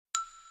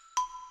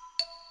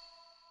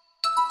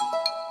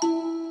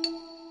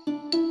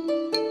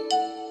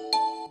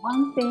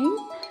one thing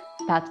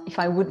that if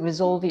I would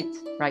resolve it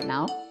right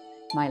now,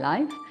 my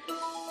life,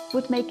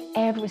 would make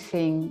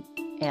everything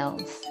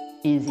else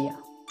easier.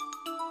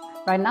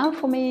 Right now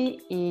for me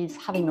is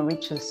having a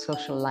richer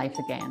social life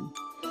again.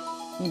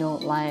 You know,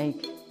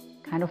 like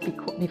kind of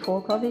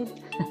before COVID.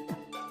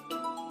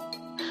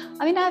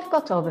 I mean, I've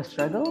got other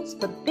struggles,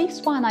 but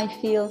this one I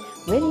feel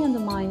really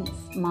undermines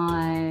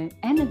my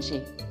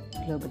energy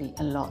globally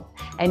a lot.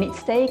 And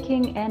it's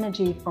taking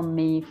energy from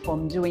me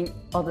from doing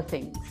other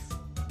things.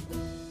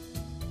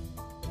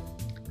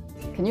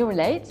 Can you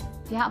relate?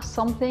 Do you have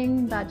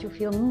something that you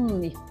feel,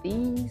 if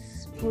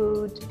this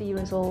would be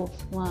resolved,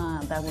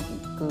 wow, that would be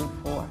good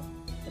for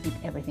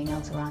everything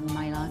else around in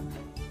my life?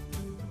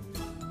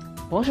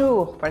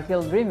 Bonjour,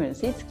 Practical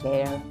Dreamers, it's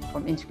Claire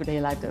from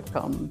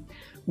IntegralDailyLife.com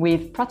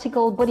with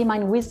practical body,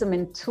 mind, wisdom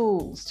and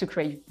tools to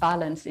create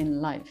balance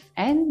in life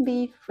and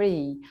be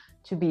free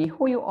to be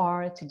who you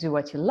are, to do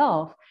what you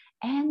love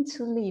and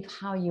to live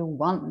how you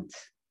want.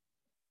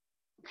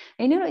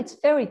 And you know, it's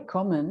very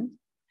common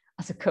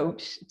as a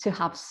coach to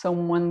have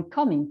someone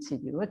coming to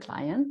you, a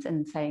client,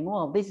 and saying,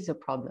 well, this is a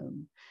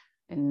problem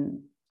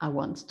and I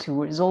want to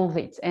resolve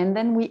it. And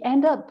then we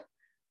end up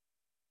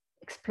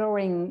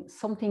exploring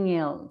something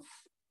else.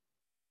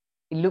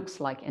 It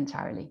looks like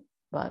entirely,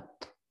 but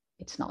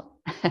it's not.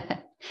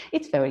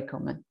 It's very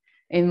common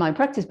in my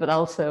practice, but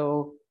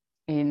also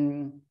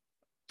in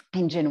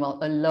general.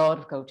 A lot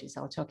of coaches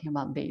are talking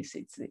about this.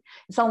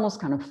 It's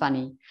almost kind of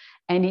funny.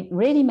 And it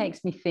really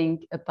makes me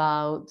think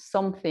about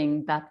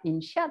something that in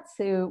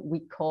Shiatsu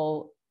we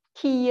call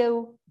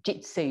Kyo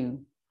Jitsu.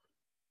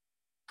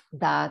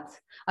 That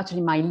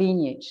actually my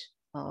lineage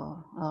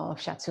of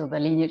Shiatsu, the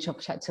lineage of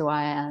Shiatsu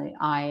I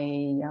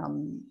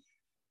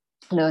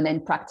learned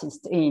and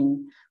practiced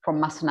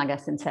from Masunaga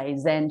Sensei,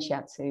 Zen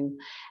Shiatsu.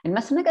 And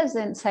Masunaga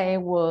Sensei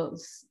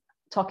was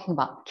talking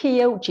about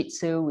Kyo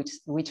Jitsu,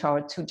 which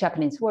are two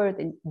Japanese words,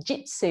 and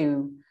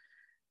Jitsu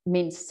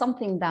means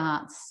something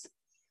that's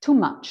too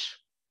much.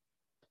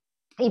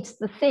 It's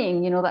the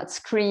thing, you know, that's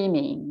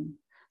screaming,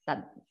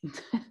 that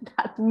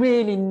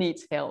really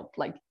needs help,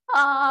 like,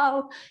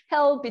 oh,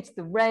 help, it's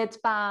the red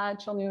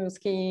patch on your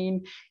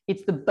skin,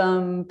 it's the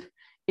bump,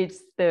 it's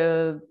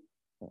the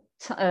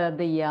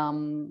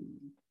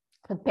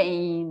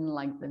pain,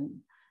 like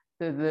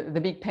the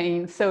big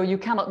pain, so you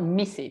cannot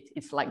miss it.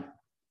 It's like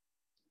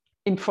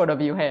in front of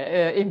you,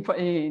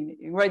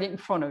 right in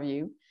front of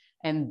you,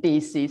 and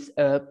this is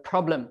a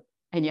problem,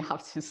 and you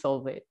have to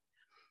solve it.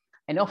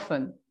 And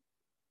often,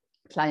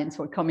 clients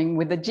were coming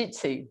with the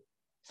jitsu.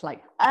 It's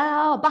like,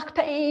 oh, back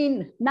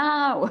pain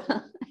now,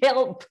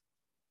 help.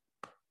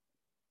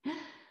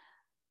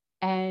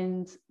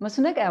 And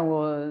Masunaga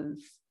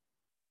was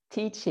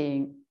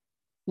teaching,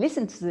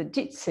 listen to the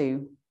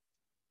jitsu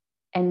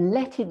and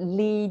let it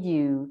lead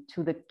you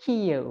to the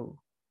Kyo.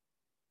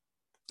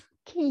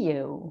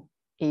 Kyo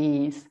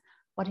is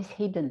what is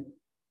hidden,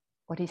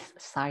 what is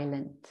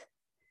silent,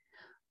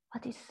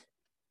 what is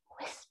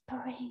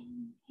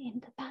whispering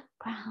in the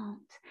background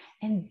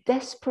and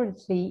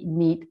desperately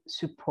need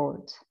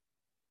support,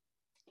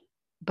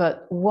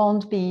 but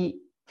won't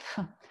be,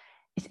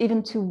 it's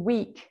even too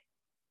weak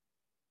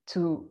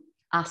to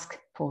ask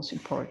for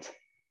support.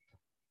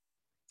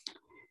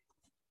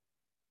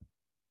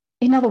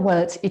 In other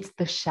words, it's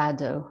the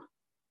shadow,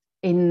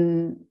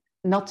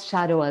 not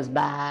shadow as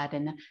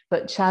bad,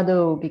 but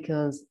shadow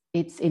because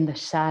it's in the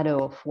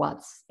shadow of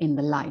what's in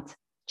the light.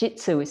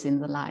 Jitsu is in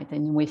the light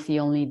and we see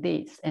only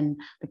this, and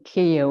the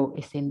Kyo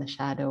is in the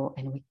shadow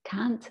and we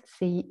can't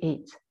see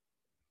it.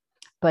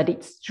 But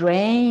it's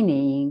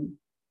draining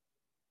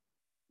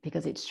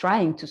because it's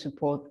trying to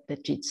support the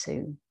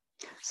Jitsu.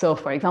 So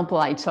for example,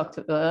 I talked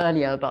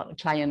earlier about a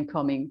client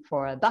coming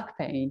for a back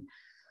pain.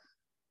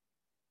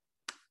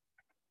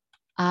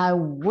 I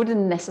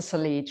wouldn't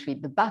necessarily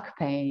treat the back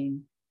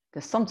pain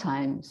because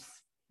sometimes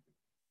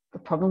the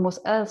problem was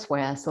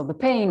elsewhere. So the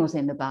pain was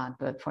in the back,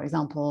 but for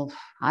example,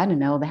 I don't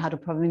know, they had a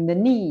problem in the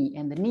knee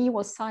and the knee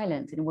was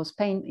silent. It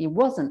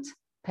wasn't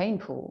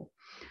painful,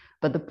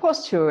 but the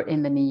posture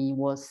in the knee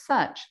was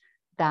such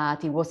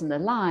that it wasn't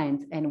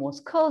aligned and was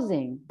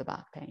causing the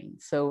back pain.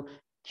 So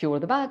cure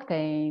the back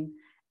pain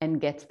and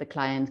get the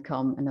client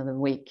come another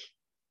week.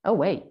 Oh,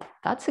 wait,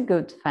 that's a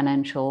good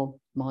financial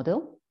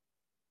model.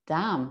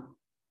 Damn.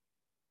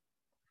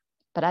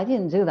 But I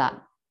didn't do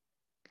that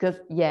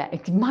because, yeah,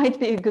 it might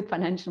be a good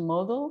financial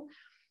model,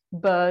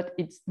 but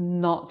it's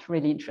not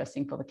really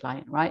interesting for the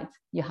client, right?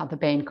 You have the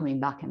pain coming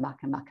back and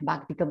back and back and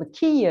back because the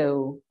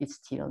Kyo is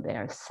still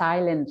there,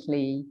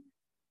 silently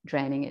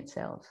draining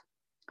itself.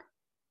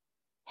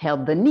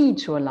 Help the knee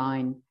to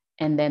align,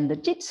 and then the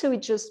Jitsu,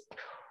 it just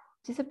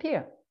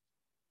disappear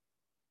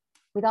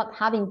without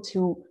having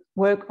to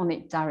work on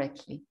it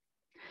directly.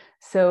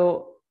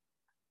 So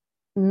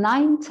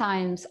 9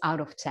 times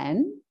out of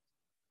 10,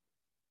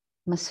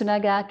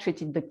 Masunaga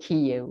treated the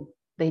Kyo,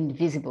 the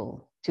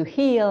invisible, to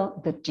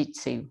heal the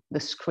Jitsu, the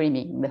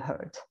screaming, the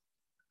hurt.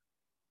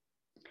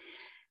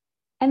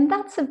 And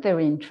that's a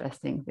very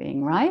interesting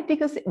thing, right?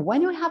 Because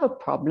when you have a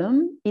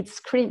problem, it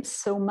screams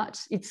so much,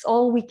 it's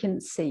all we can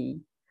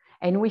see.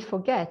 And we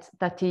forget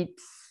that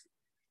it's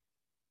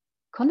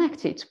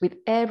connected with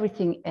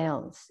everything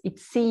else. It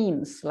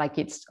seems like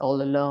it's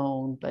all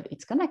alone, but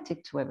it's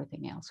connected to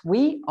everything else.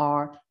 We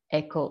are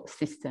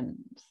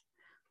ecosystems.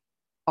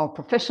 Our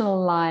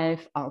professional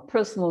life, our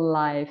personal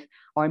life,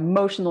 our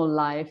emotional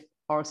life,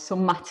 our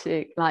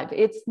somatic life,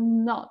 it's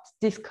not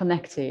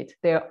disconnected.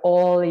 They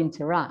all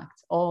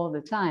interact all the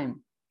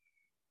time.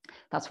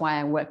 That's why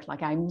I work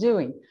like I'm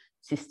doing: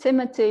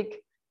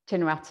 systematic,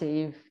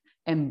 generative,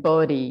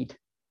 embodied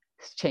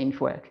change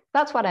work.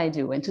 That's what I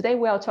do. And today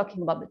we are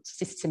talking about the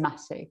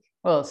systemic.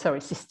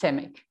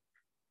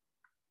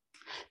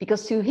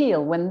 Because to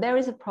heal, when there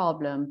is a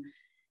problem,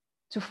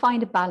 to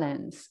find a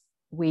balance,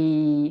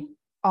 we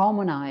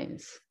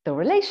harmonize the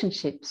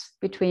relationships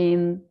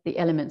between the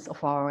elements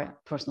of our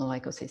personal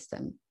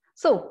ecosystem.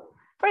 So,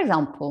 for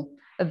example,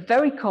 a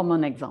very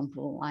common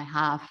example I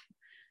have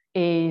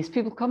is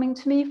people coming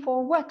to me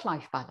for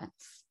work-life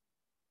balance.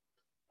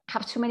 I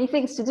have too many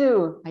things to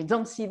do. I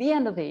don't see the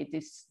end of it.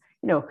 It's,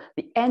 you know,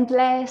 the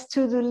endless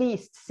to-do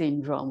list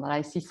syndrome that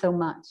I see so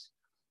much.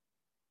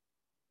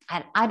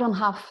 And I don't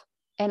have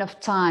enough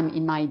time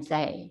in my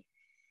day.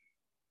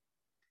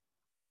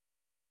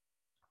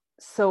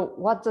 So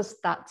what does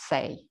that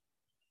say?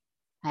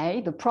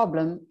 Hey, the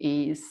problem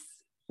is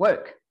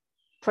work,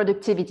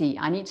 productivity.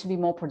 I need to be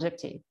more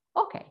productive.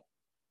 Okay.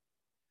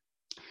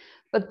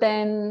 But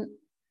then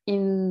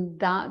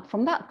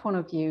from that point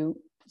of view,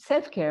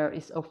 self-care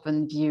is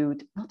often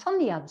viewed not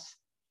only as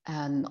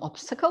an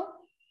obstacle,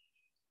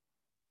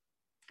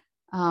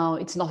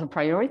 it's not a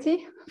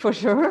priority for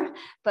sure,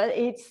 but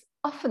it's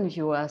often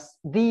viewed as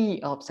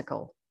the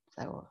obstacle.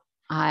 So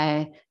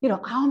how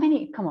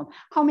many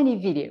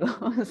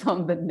videos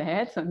on the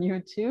net, on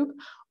YouTube,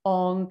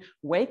 on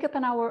wake up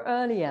an hour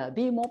earlier,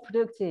 be more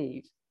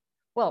productive?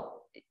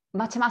 Well,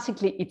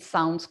 mathematically, it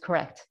sounds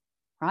correct,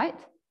 right?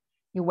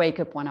 You wake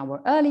up 1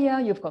 hour earlier,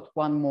 you've got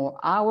 1 more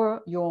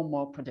hour, you're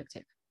more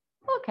productive.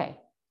 Okay.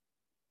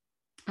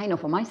 I know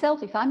for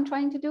myself, if I'm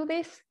trying to do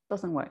this, it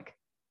doesn't work.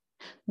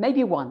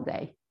 Maybe one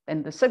day,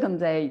 then the second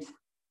day is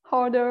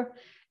harder,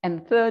 and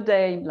the third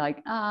day,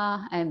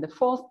 and the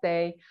fourth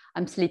day,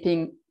 I'm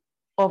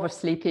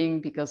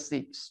oversleeping because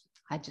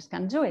I just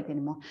can't do it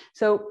anymore.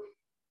 So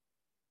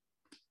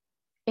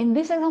in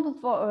this example,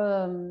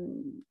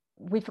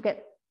 we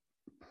forget,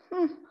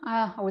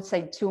 I would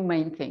say 2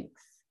 main things.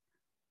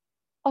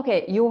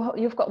 Okay,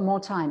 you've got more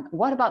time.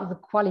 What about the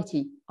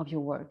quality of your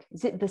work?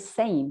 Is it the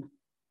same,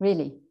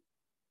 really?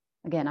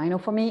 Again, I know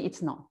for me,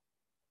 it's not.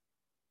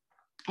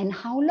 And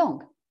how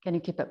long can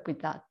you keep up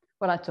with that?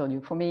 Well, I told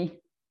you, for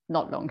me,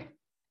 not long.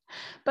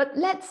 But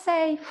let's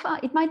say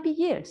it might be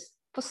years.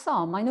 For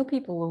some, I know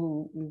people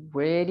who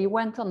really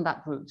went on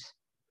that route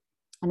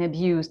and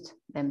abused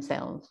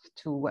themselves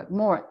to work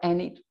more,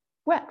 and it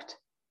worked,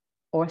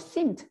 or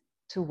seemed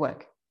to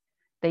work.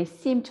 They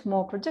seemed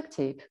more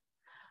productive.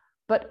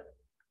 But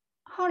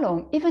how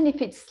long? Even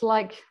if it's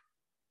like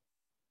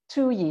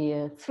 2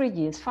 years, 3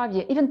 years, 5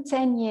 years, even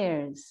 10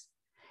 years,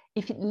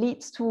 if it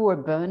leads to a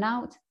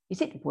burnout,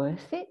 is it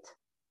worth it?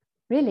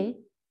 Really?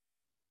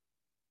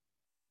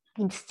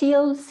 I'm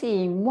still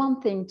seeing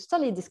one thing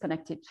totally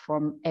disconnected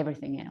from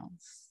everything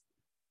else.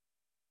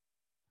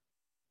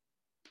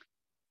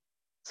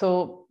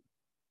 So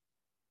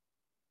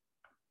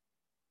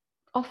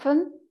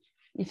often,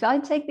 if I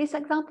take this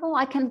example,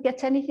 I can't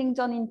get anything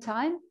done in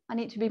time. I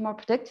need to be more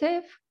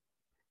productive.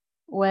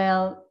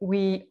 Well,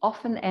 we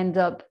often end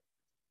up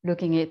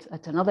looking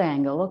at another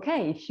angle.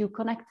 Okay, if you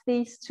connect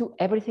these to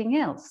everything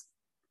else,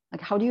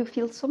 like how do you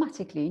feel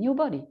somatically in your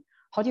body?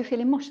 How do you feel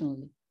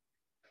emotionally?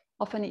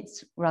 Often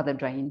it's rather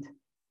drained.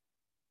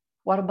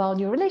 What about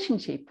your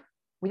relationship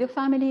with your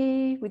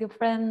family, with your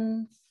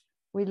friends,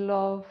 with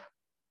love?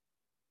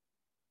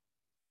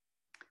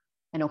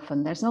 And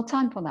often there's no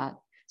time for that.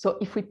 So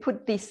if we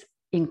put this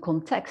in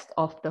context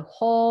of the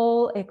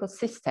whole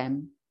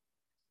ecosystem,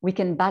 we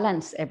can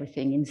balance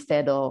everything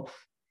instead of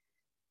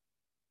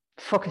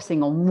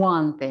focusing on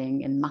one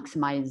thing and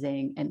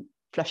maximizing and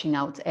flushing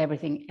out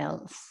everything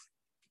else.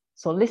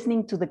 So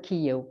listening to the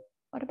Kyo.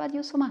 What about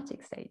your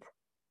somatic state?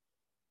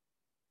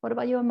 What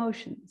about your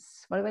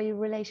emotions? What about your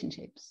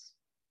relationships?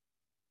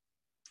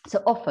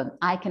 So often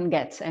I can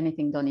get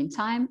anything done in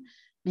time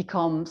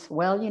becomes,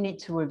 well, you need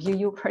to review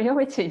your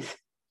priorities.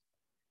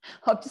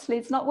 Obviously,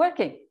 it's not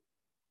working.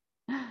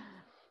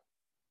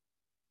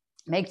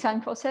 Make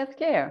time for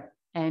self-care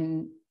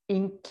and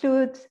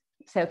include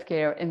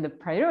self-care in the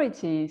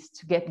priorities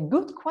to get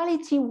good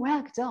quality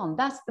work done.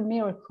 That's the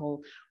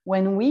miracle.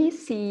 When we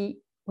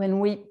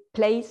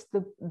place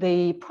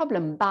the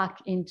problem back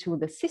into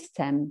the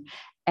system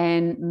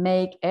and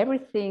make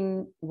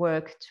everything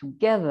work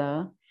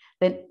together,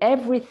 then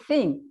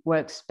everything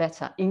works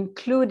better,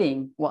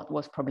 including what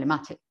was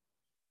problematic.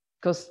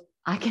 Because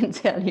I can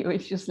tell you,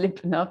 if you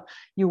sleep enough,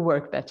 you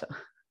work better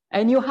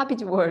and you're happy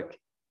to work.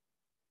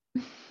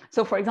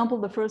 So for example,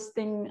 the first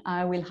thing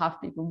I will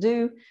have people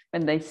do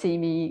when they see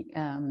me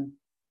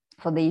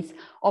for this,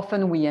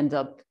 often we end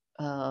up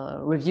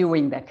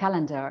reviewing their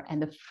calendar.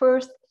 And the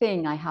first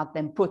thing I have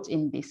them put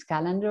in this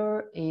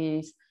calendar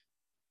is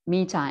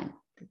me time,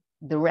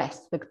 the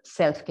rest, the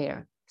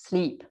self-care,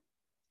 sleep,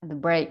 and the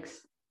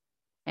breaks.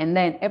 And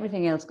then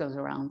everything else goes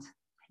around.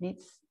 And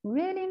it's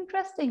really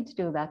interesting to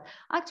do that.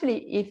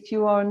 Actually, if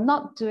you are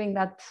not doing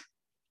that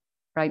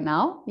right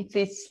now, if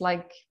it's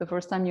like the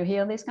first time you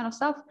hear this kind of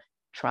stuff,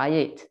 try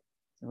it.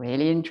 It's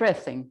really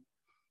interesting.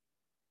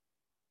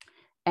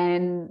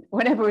 And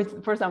whenever it's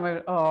the first time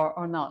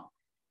or not,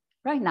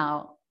 right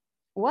now,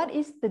 what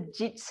is the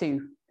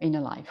jitsu in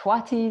your life?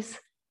 What is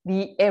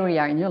the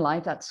area in your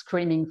life that's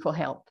screaming for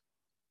help?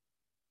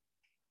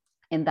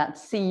 And that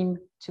seems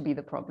to be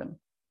the problem.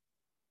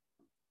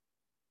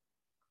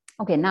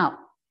 Okay, now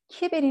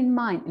keep it in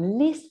mind,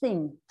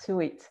 listen to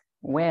it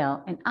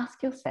well, and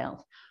ask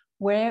yourself,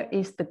 where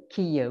is the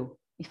kyo?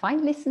 If I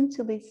listen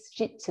to this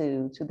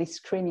jitsu, to this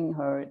screaming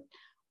herd,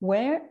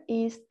 where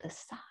is the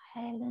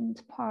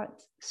silent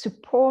part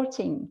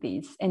supporting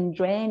this and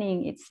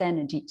draining its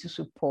energy to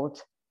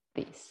support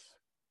this?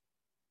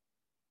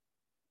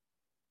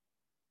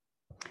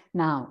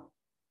 Now,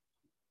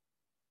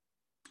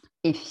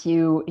 if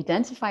you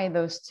identify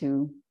those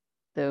two,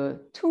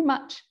 the too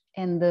much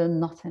and the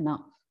not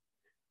enough,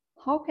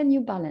 how can you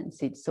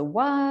balance it? So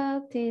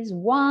what is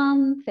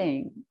one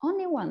thing,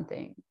 only one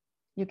thing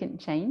you can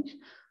change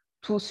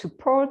to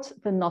support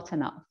the not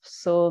enough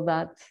so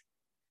that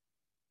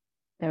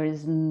there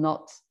is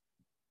not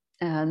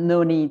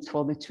no need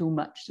for the too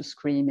much to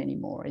scream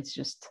anymore. It's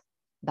just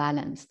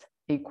balanced,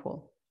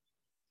 equal.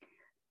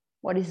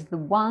 What is the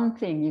one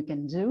thing you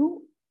can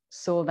do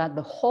so that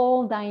the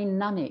whole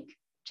dynamic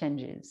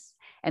changes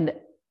and the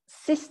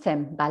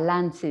system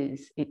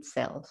balances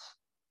itself?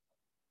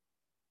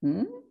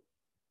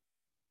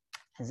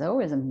 As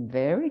always, I'm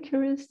very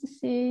curious to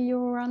see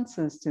your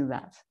answers to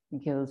that,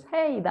 because,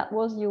 hey, that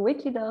was your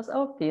weekly dose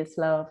of Fierce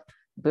Love.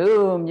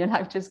 Boom, your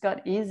life just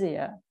got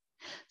easier.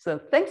 So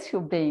thanks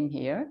for being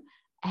here.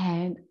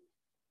 And,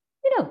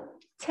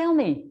 tell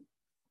me,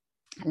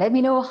 let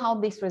me know how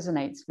this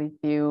resonates with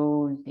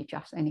you. If you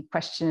have any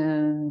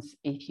questions,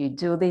 if you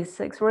do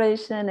this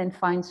exploration and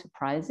find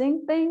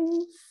surprising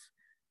things,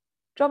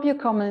 drop your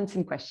comments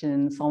and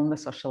questions on the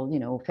social,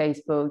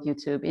 Facebook,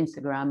 YouTube,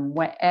 Instagram,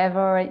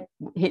 wherever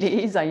it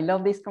is. I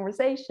love these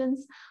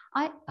conversations.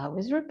 I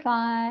always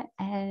reply,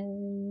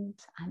 and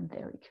I'm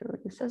very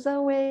curious as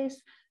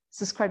always.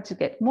 Subscribe to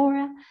get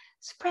more.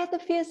 Spread the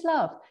fierce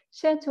love.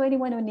 Share to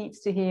anyone who needs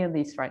to hear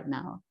this right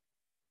now.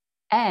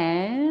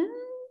 And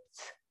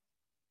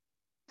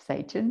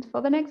stay tuned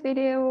for the next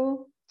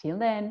video. Till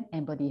then,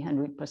 embody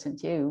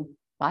 100% you.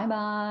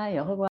 Bye-bye. Au revoir.